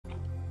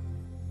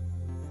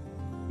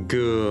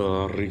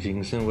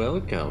Greetings and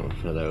welcome,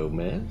 fellow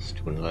mates,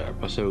 to another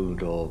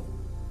episode of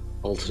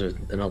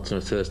an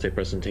alternate Thursday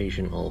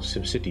presentation of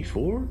Simcity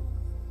 4.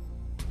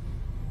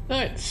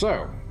 Alright,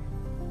 so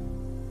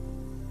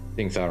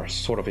things are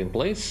sort of in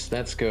place.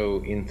 Let's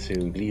go into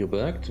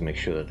Leoberg to make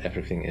sure that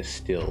everything is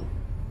still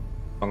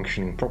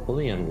functioning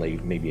properly and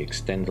maybe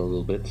extend a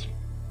little bit.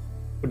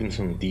 Put in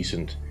some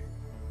decent,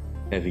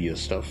 heavier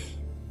stuff,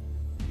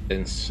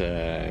 since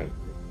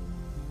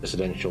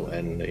residential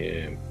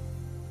and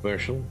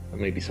commercial,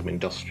 and maybe some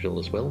industrial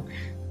as well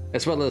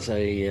as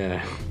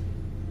a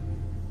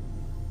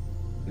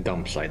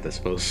dump site, I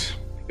suppose,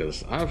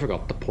 because I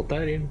forgot to put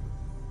that in.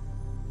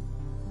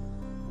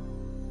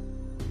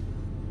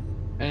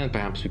 And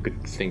perhaps we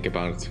could think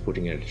about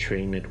putting in a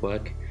train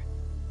network,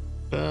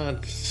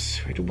 but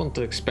we do want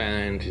to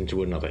expand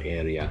into another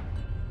area,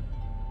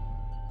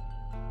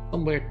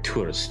 somewhere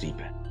touristy,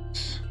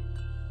 perhaps.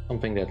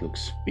 Something that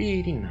looks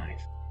really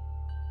nice.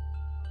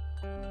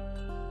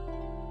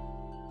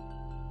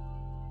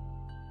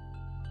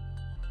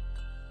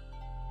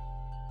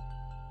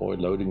 Boy,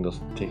 loading does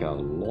take a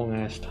long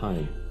ass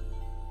time.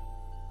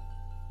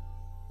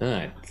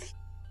 Alright,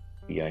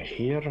 we are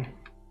here.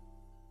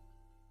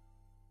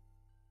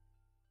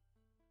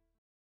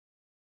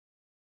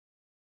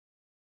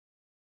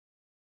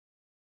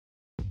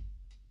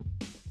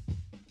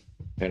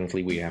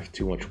 Apparently we have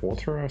too much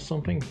water or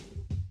something.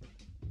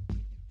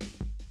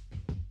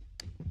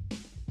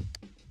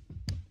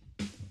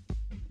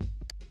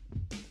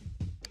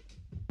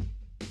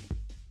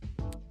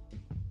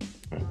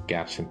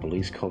 Gaps in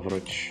police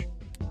coverage.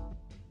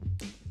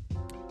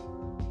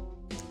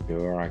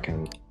 Sure, I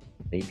can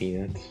maybe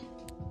that.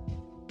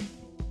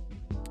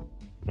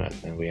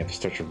 Right, and we have a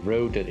stretch of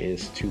road that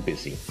is too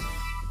busy.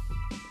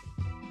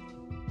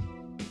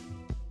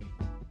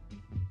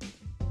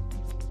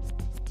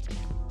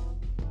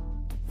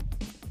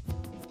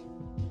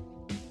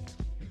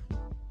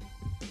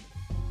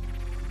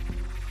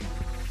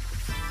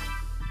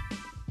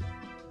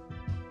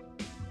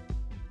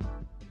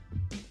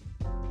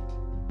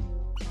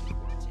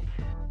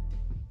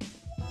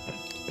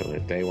 So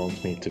if they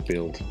want me to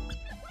build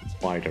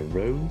wider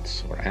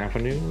roads or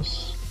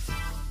avenues,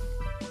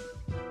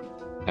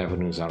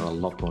 avenues are a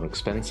lot more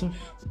expensive.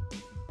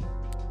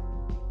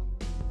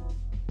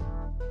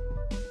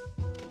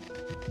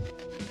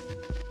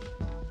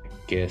 I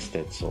guess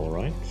that's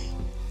alright.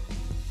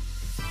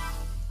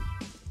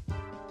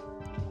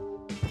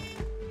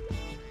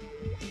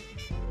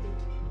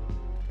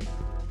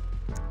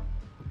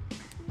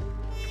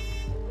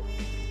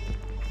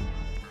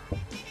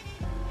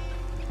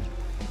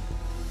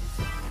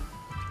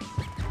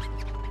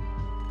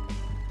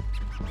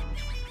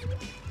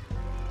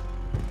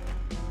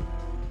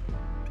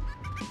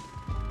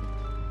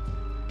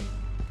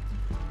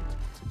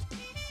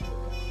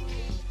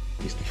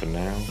 For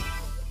now.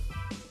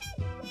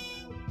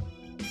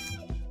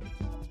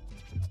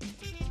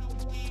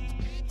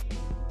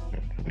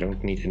 I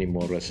don't need any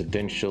more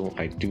residential,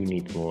 I do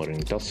need more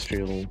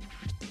industrial.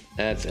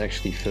 Let's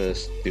actually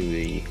first do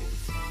the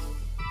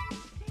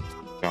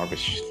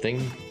garbage thing.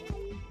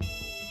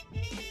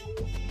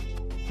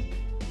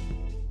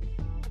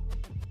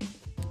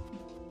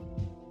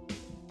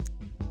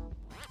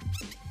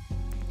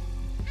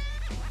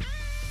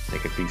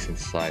 Make a decent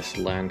sized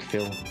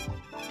landfill.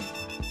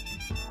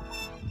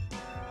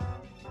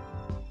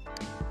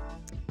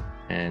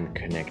 And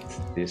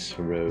connect this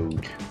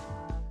road.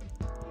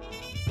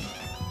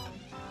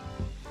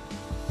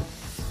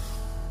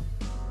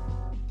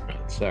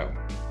 Right, so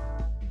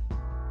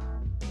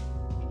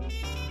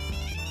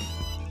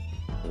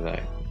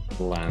that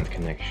land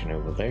connection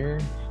over there.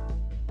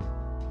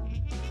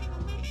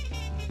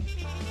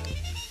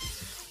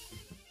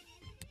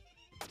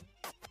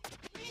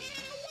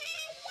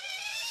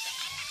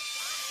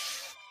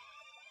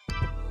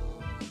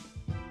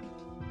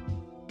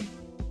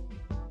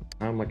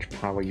 How much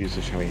power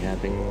usage are we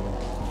having?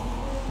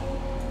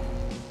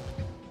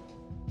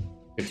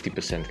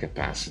 50%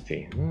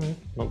 capacity.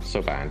 Not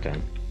so bad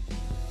then.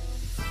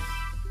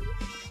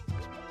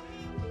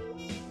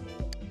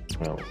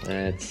 Well,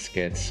 let's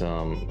get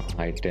some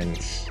high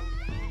dense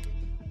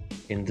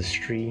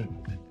industry.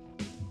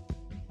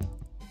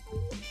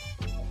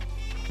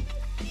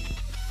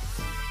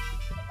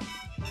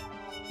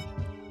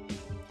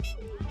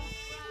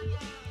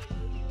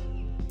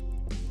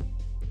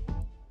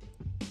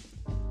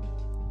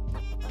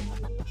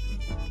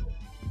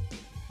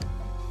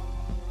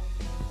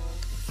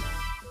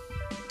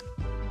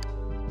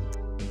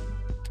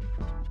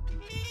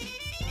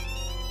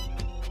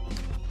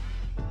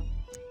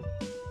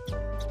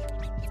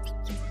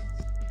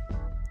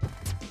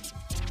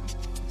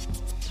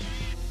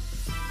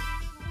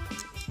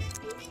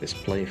 Let's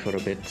play for a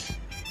bit.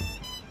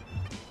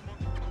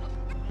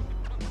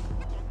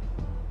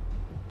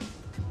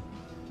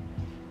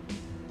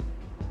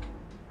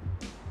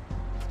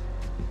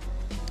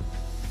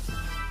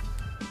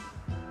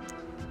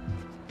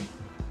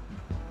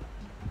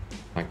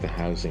 Like the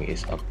housing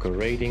is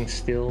upgrading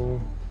still.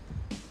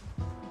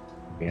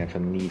 We have a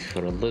need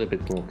for a little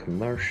bit more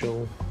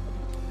commercial.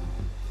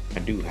 I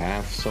do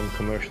have some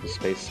commercial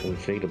space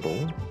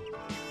available,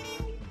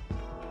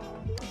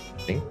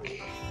 I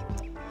think.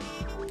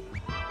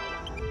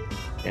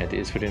 Yeah, it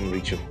is within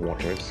reach of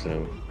water,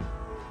 so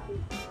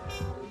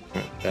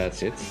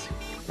that's it.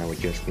 Now we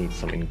just need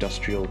some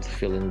industrial to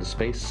fill in the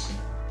space.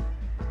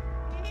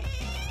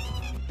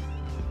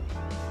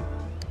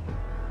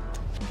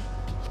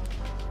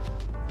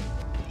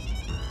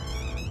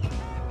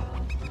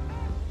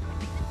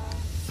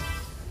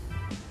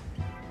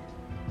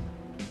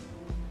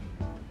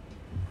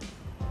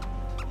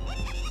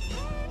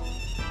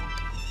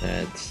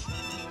 Let's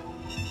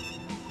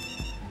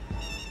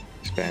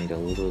expand a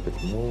little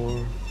bit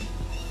more.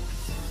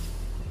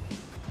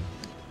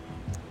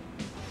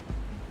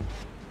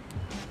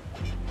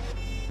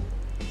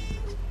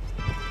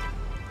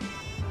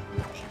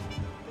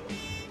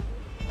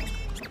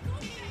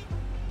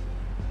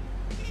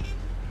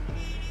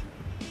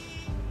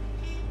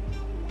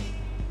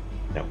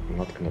 No, I'm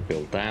not gonna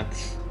build that.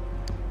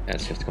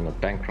 That's just gonna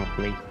bankrupt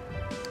me.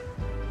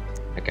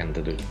 I can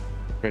do it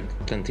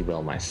plenty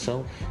well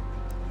myself.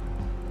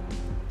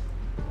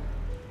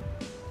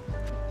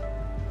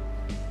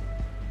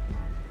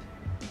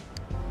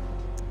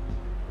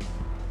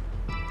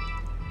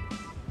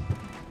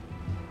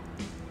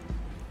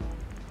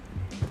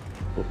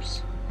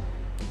 Oops.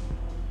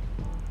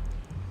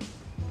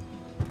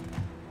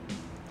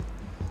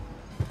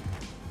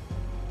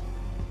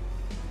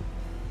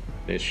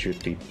 There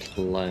should be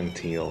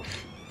plenty of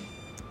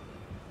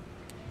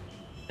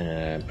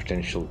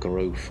potential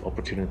growth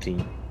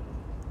opportunity.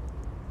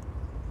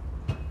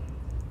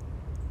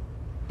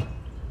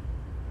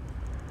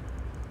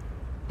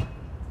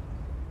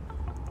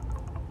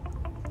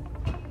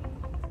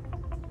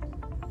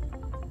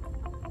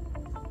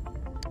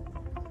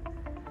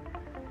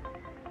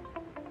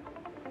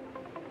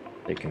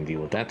 They can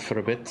deal with that for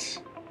a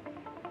bit.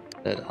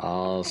 Let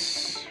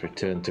us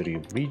return to the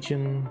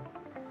region.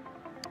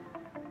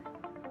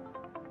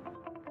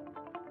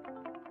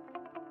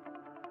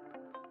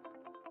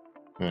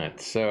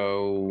 Alright,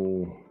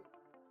 so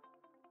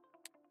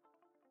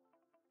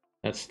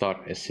let's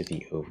start a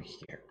city over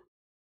here.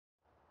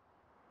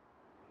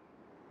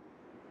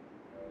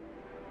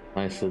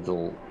 Nice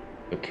little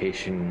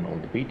location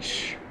on the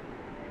beach.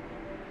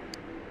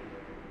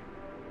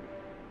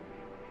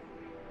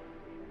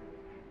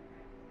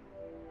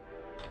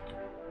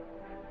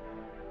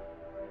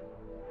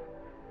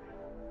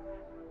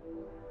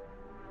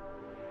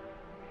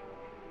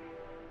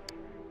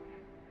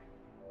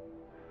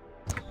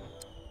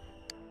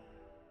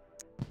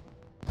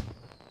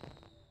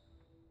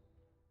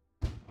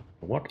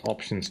 What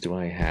options do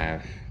I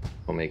have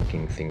for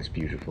making things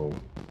beautiful?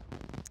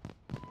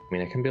 I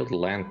mean, I can build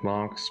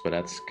landmarks, but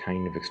that's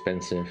kind of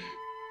expensive.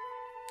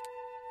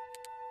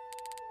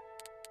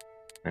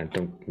 I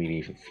don't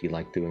really feel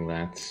like doing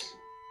that.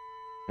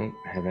 I don't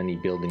have any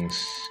buildings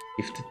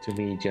gifted to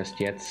me just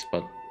yet,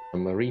 but a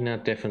marina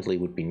definitely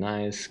would be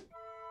nice.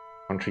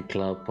 Country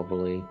club,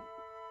 probably.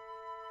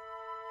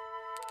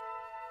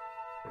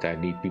 But I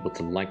need people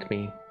to like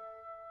me.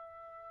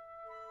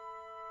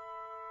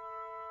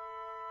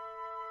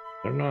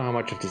 I don't know how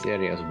much of this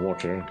area is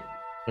water.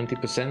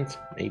 20%?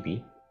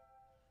 Maybe.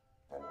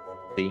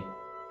 See?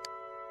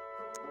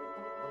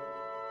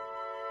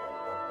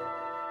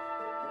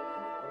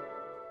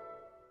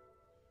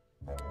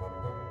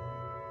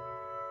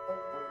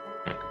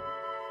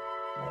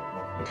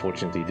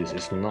 Unfortunately, this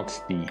is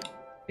not the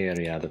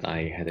area that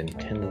I had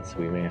intended, so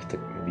we may have to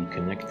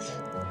reconnect.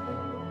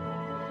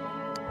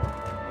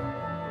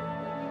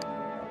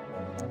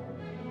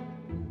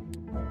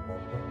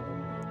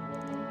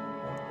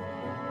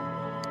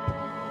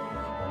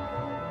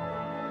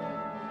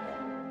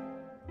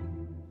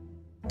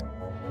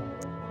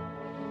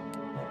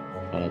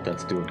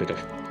 Let's do a bit of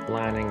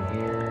planning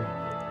here.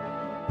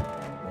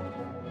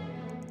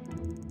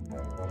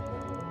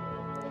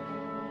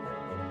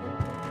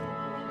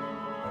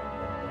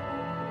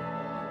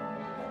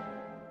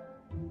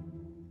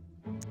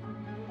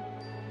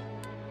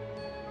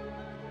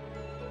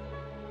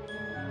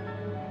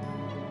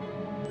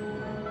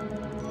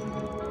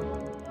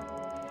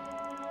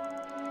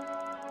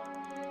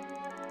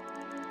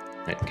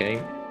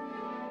 Okay.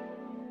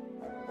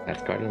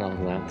 That's quite enough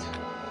of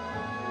that.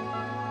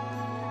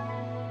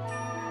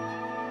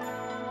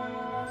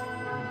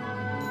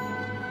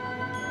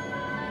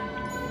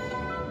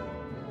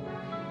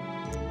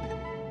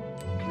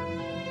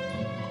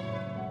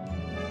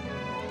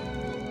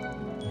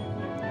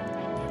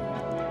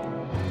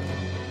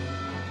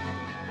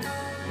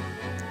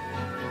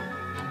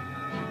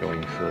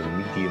 Going for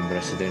medium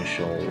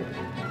residential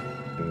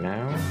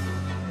now.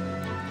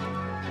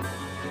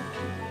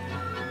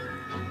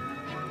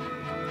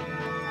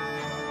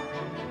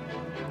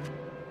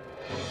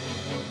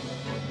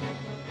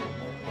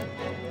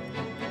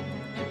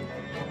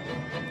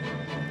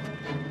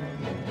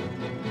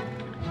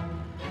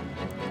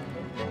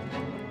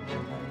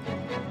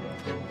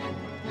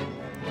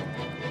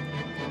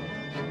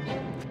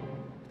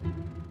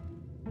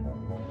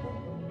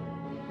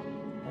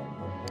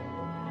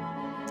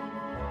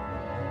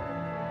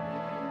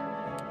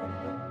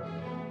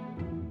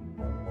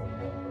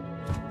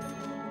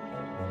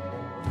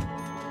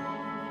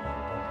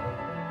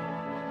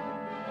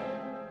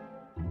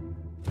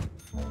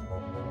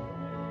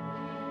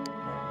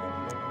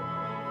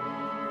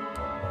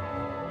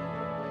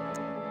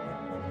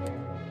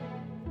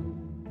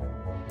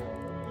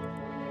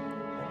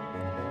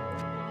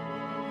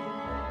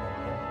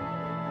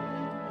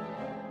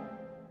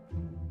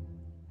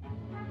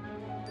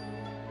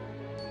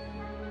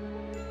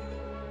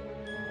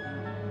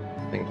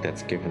 I think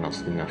that's given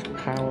us enough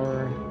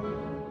power.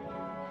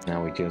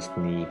 Now we just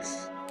need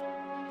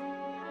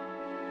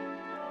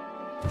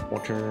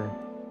water.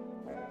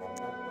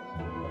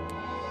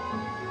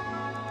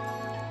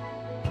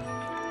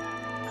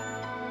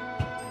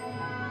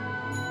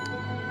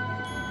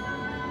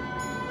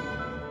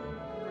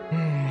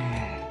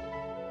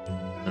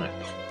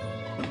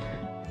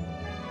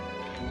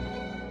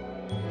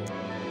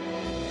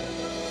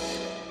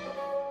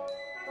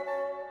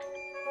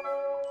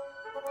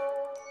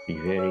 Be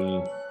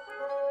very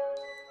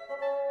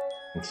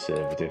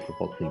conservative with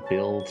what we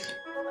build,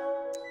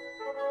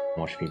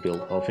 how much we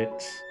build of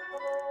it.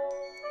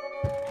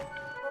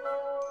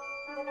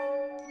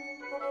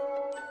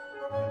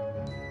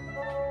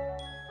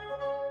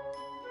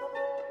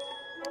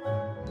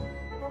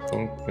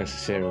 Don't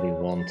necessarily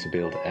want to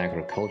build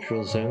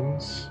agricultural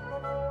zones.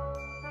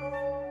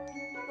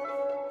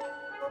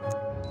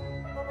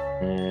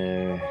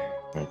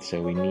 Right,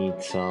 so we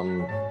need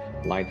some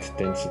light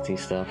density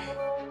stuff.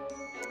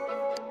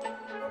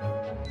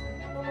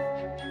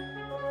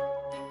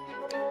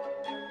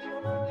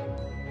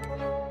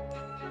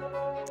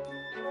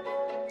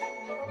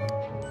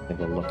 Have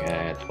a look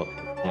at what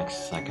the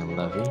taxes I can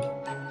levy.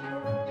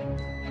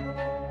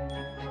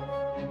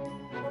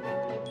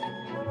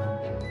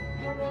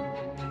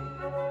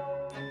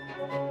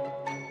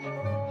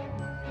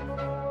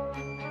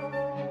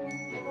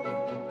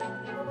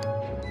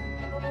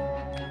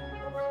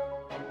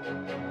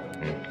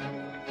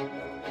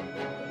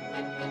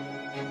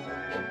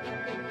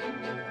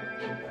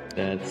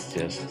 That's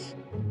just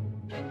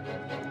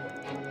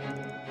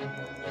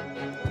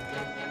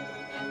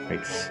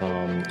make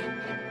some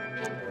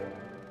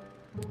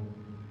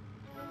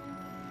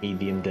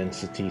medium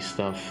density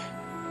stuff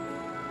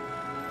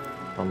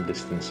some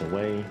distance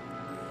away.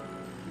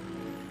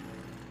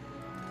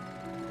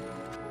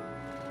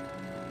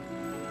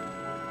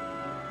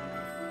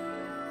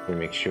 We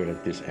make sure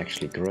that this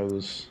actually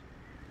grows.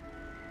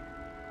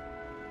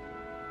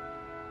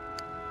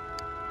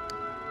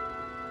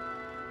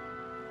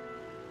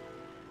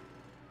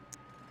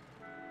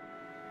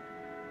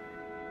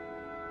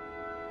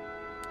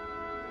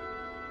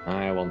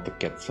 I want to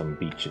get some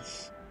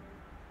beaches.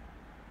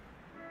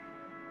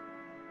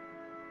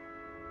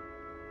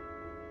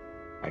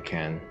 I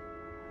can.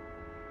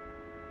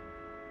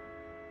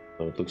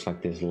 So it looks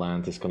like this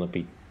land is gonna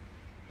be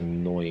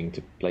annoying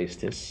to place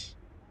this.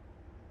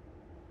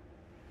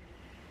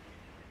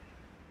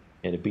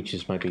 Yeah, the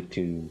beaches might be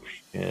too...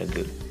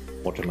 the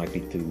water might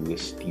be too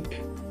steep.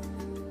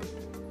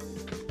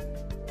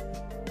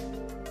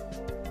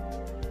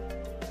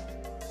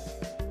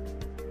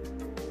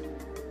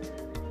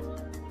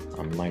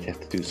 I might have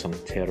to do some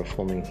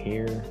terraforming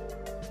here.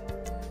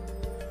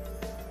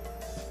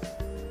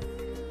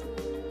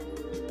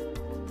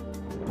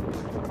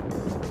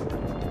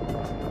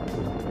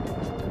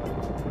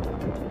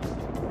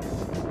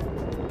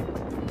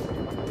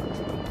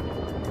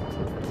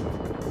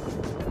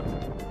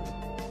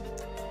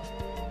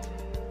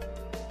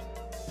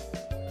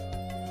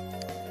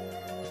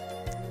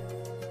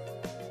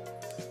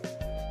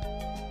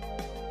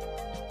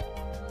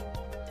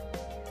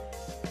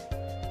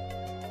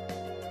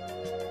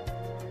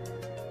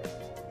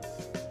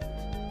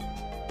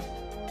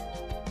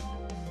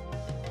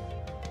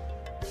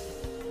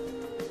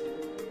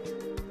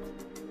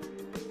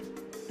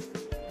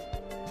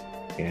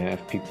 We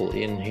have people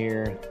in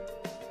here.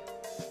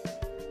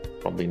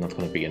 Probably not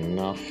going to be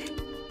enough.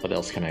 What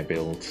else can I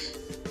build?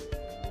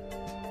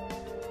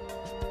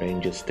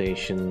 Ranger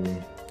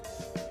station,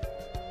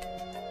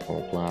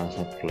 small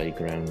plaza,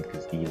 playground,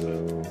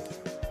 gazebo.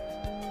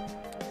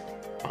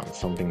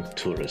 Something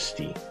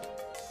touristy.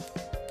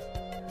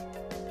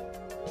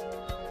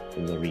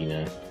 The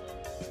marina.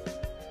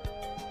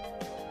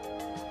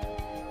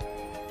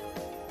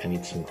 I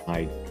need some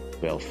high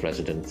wealth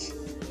residents.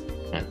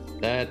 And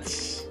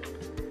that's...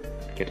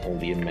 get all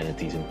the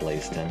amenities in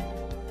place then.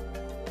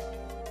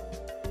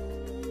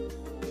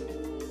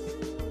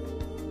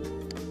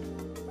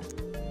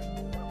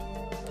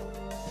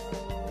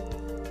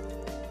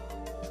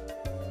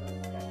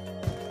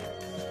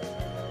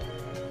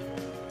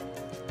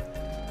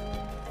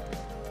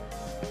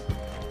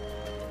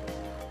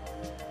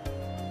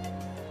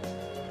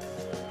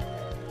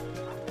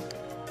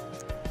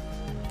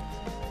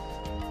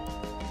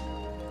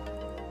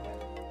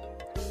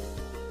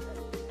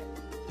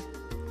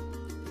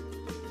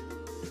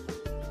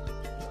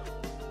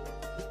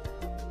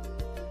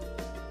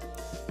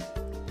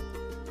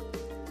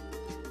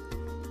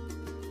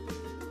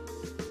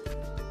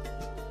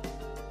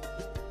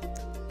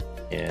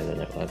 Yeah,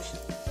 then let's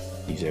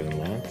dezone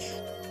that.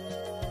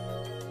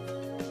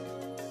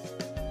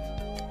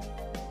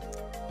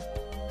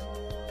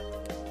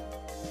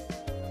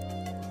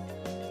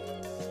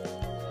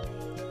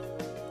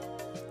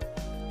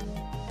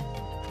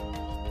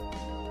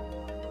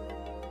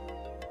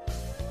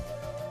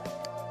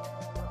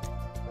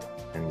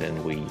 And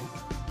then we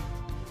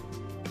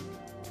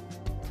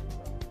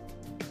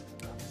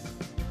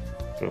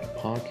put a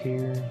park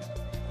here.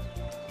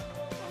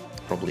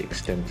 probably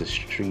extend the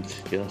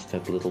street just a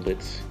little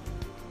bit.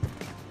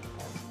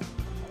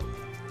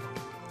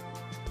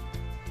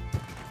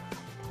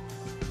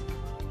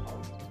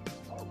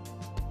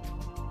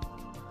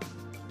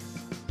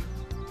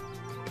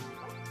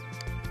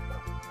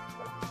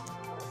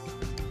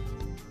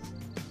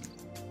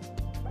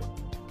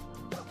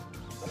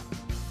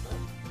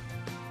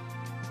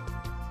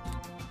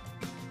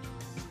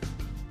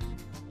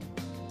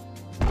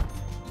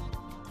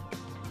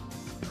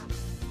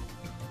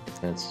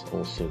 Let's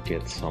also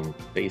get some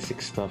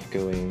basic stuff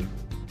going.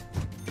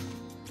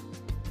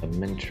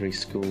 Elementary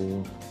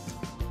school.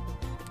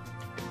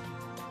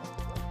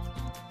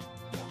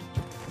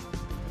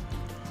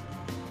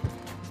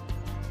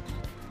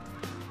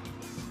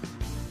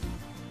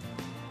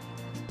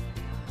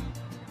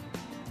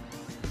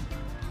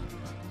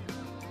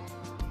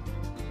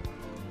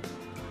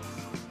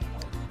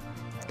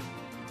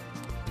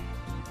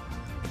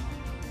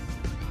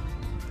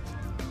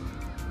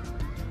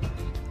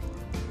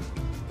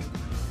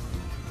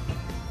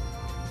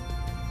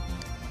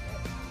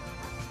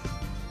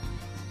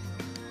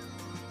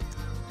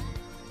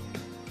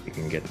 We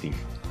can get the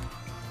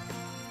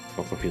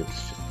soccer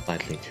fields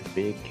slightly too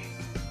big.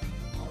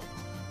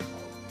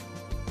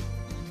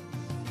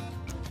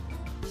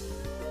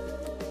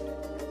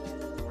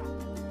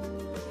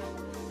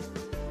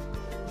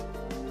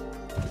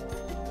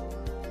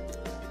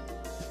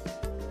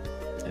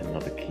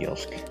 Another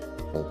kiosk,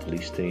 old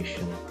police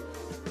station.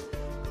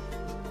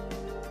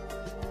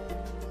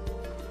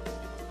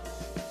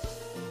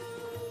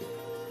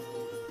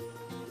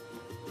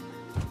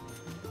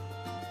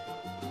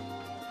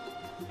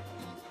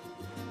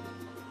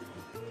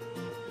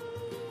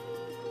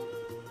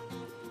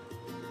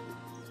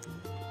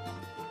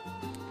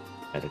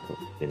 Medical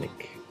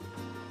clinic.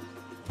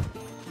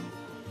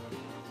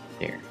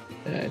 There.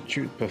 It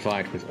should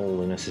provide with all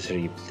the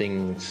necessary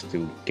things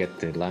to get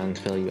the land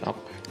value up.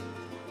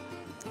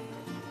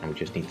 And we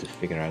just need to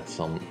figure out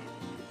some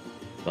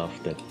stuff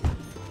that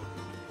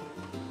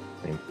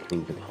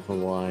improve it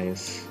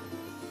otherwise.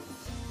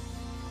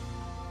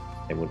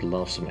 I would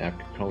love some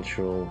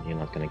agricultural, you're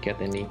not gonna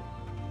get any.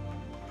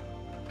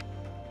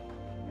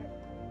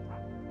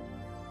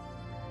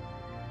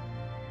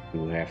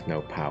 You have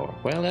no power.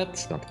 Well,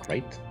 that's not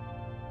great.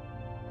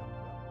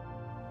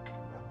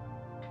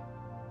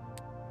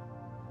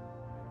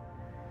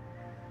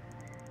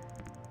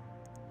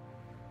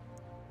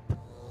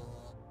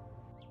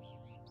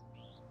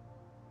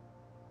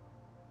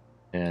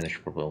 And I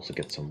should probably also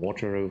get some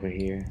water over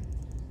here.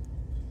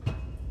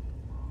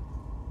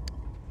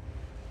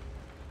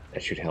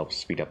 That should help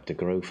speed up the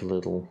growth a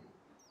little.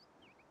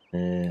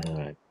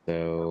 Alright,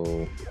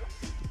 so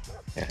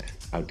yeah,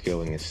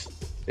 outgoing is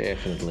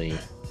definitely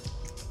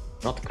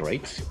not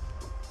great.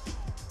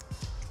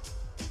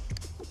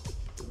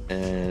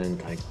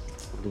 And I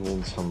do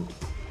want some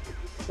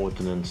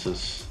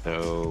ordinances,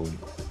 so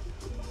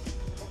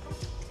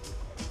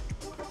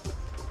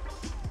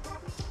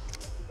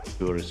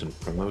tourism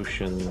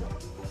promotion.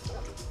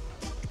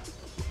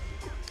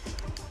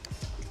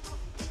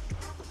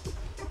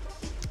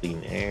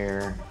 Clean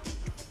air.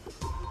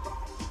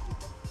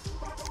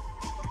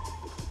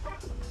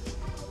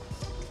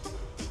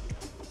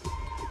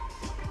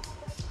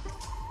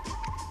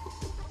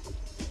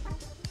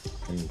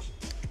 And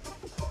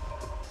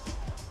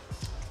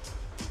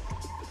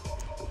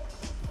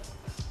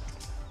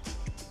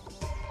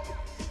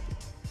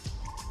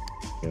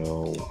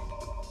so,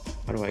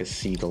 how do I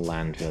see the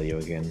land value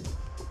again?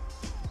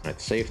 Right,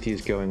 safety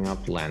is going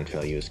up, land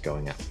value is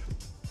going up.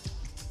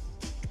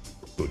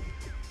 Good.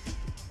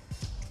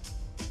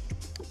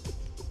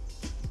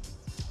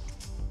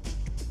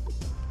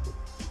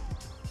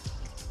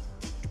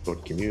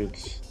 Short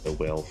commutes, the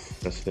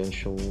wealth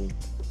residential,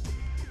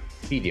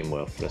 medium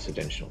wealth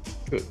residential.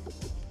 Good.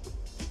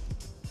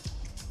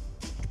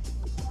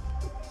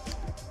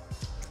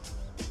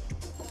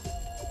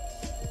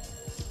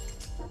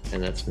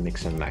 And let's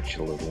mix and match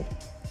a little.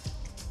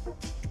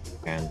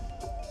 And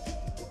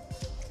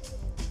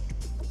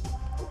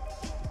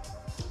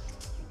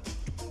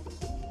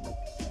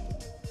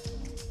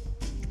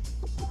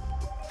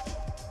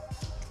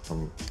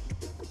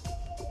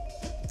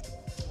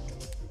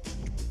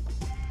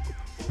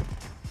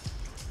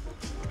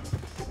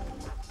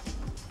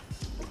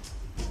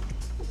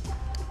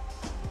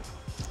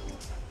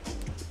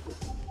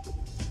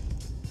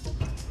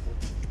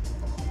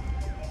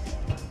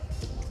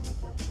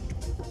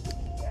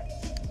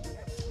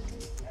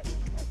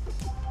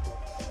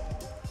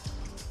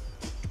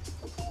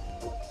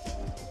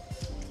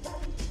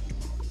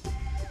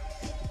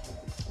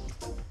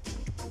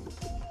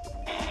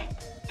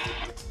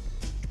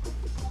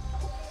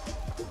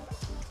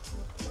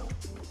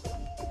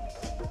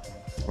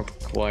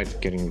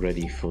quite getting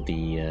ready for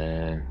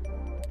the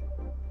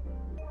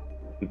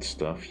good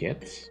stuff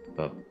yet,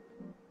 but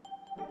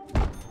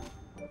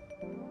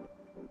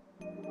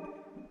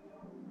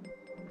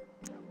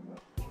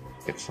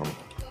get some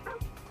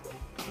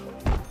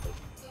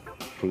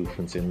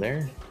improvements in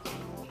there.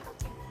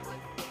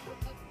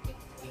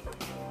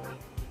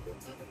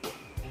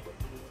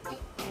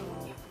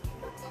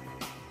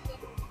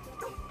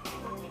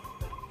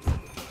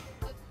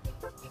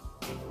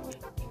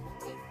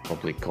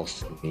 Probably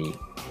costing me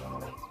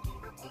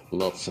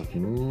lots of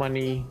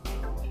money.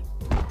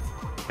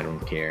 I don't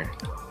care.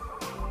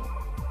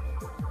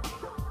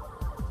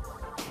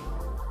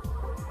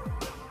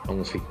 As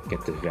long as we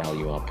get the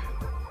value up.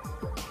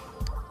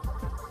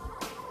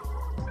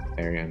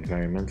 Area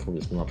environmental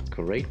is not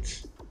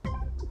great.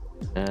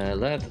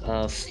 Let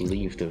us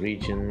leave the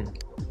region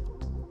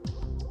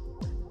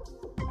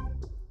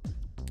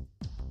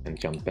and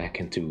jump back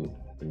into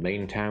the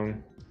main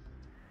town.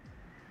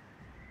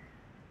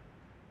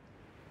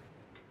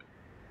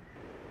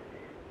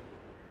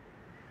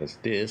 Because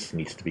this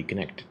needs to be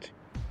connected.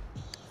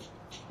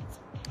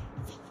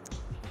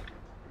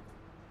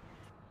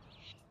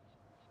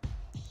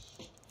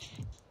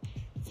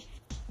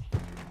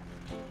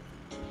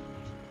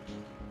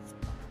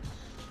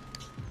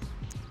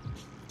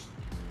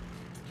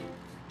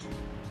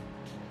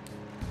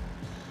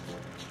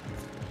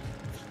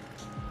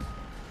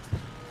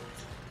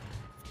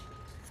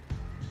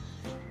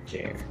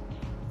 There.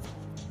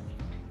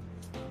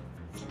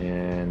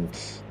 And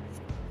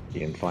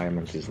the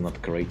environment is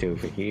not great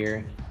over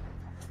here.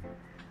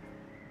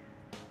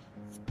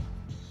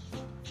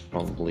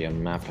 Probably a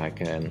map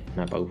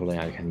overlay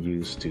I can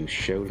use to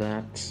show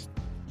that.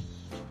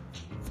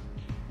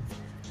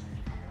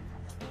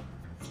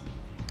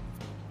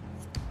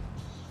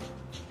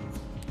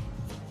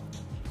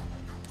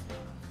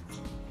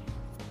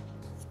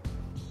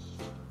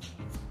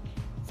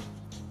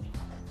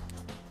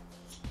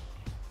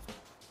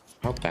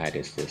 How bad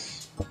is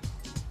this?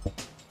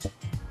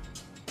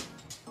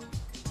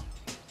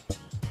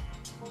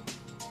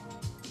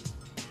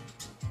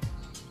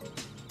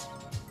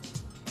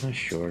 Not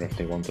sure if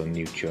they want a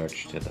new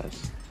church to that.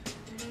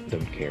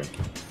 Don't care.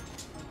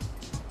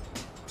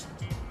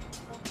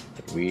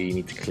 But we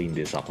need to clean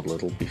this up a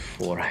little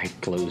before I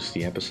close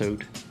the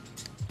episode.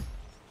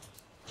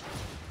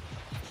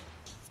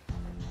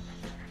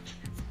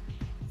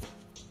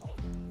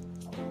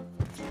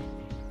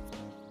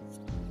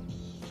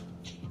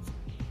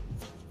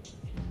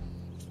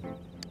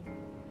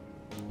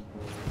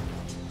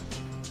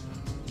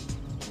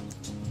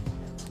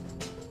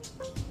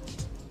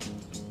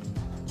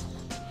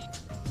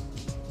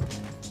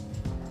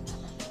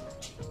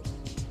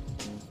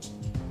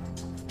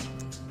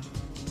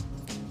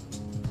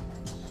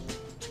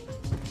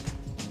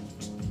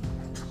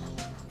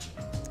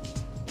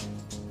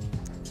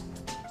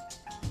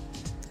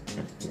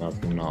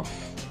 Not enough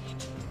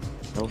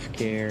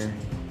healthcare.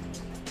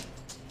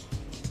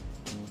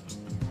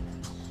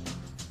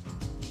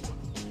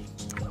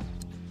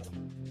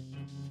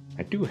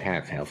 I do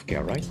have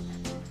healthcare, right?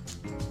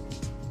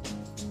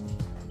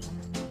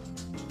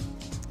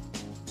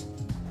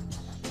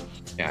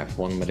 Yeah, I have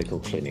one medical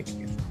clinic.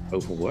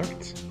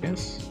 Overworked,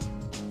 yes.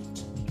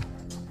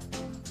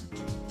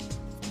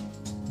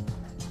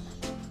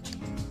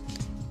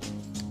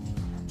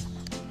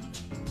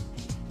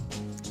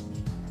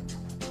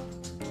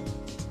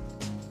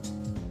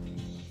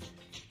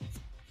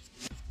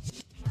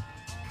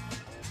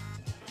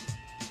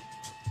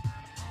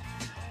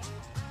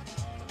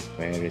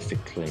 Where is the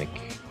clinic?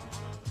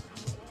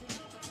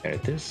 There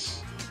it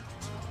is.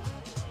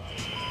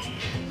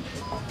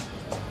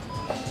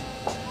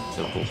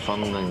 Local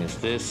funding is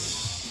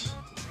this.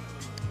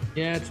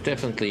 Yeah, it's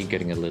definitely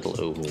getting a little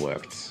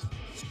overworked.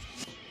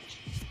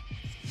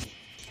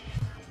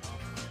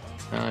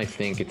 I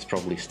think it's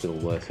probably still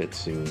worth it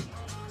to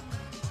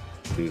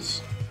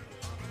use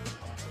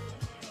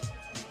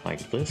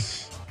like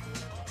this.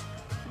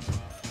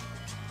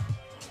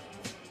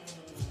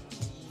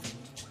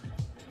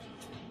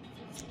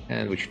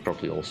 And we should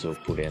probably also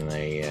put in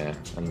a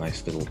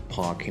nice little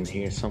park in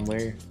here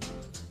somewhere.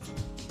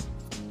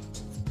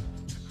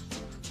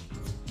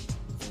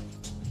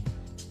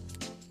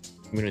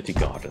 Community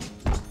garden.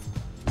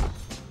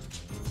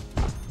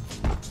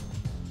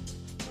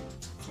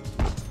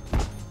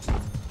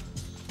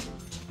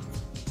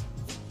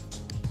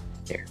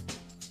 There.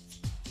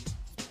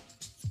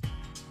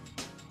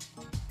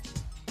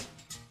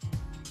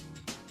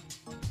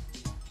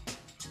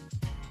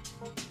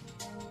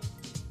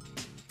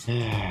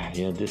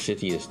 Yeah, this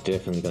city is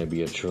definitely going to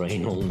be a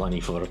drain on money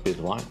for a bit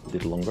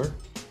longer.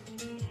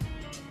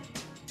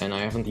 And I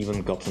haven't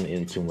even gotten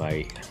into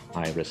my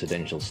high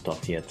residential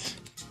stuff yet.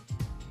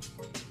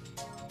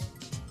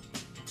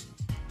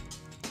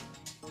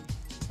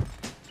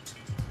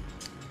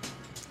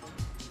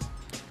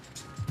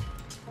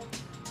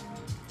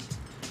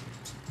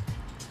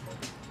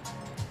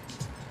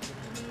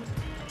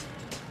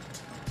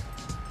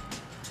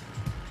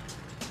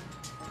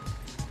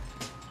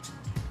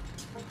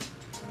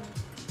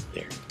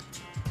 There.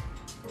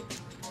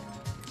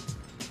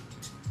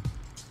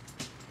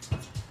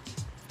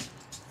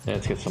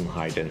 Let's get some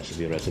high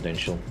density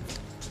residential.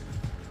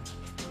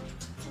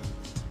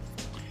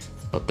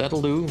 But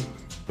that'll do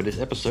for this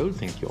episode.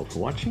 Thank you all for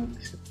watching.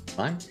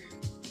 Bye. If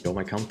you enjoy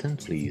my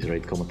content, please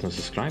rate, comment and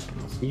subscribe.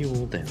 And I'll see you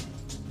all then.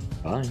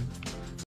 Bye.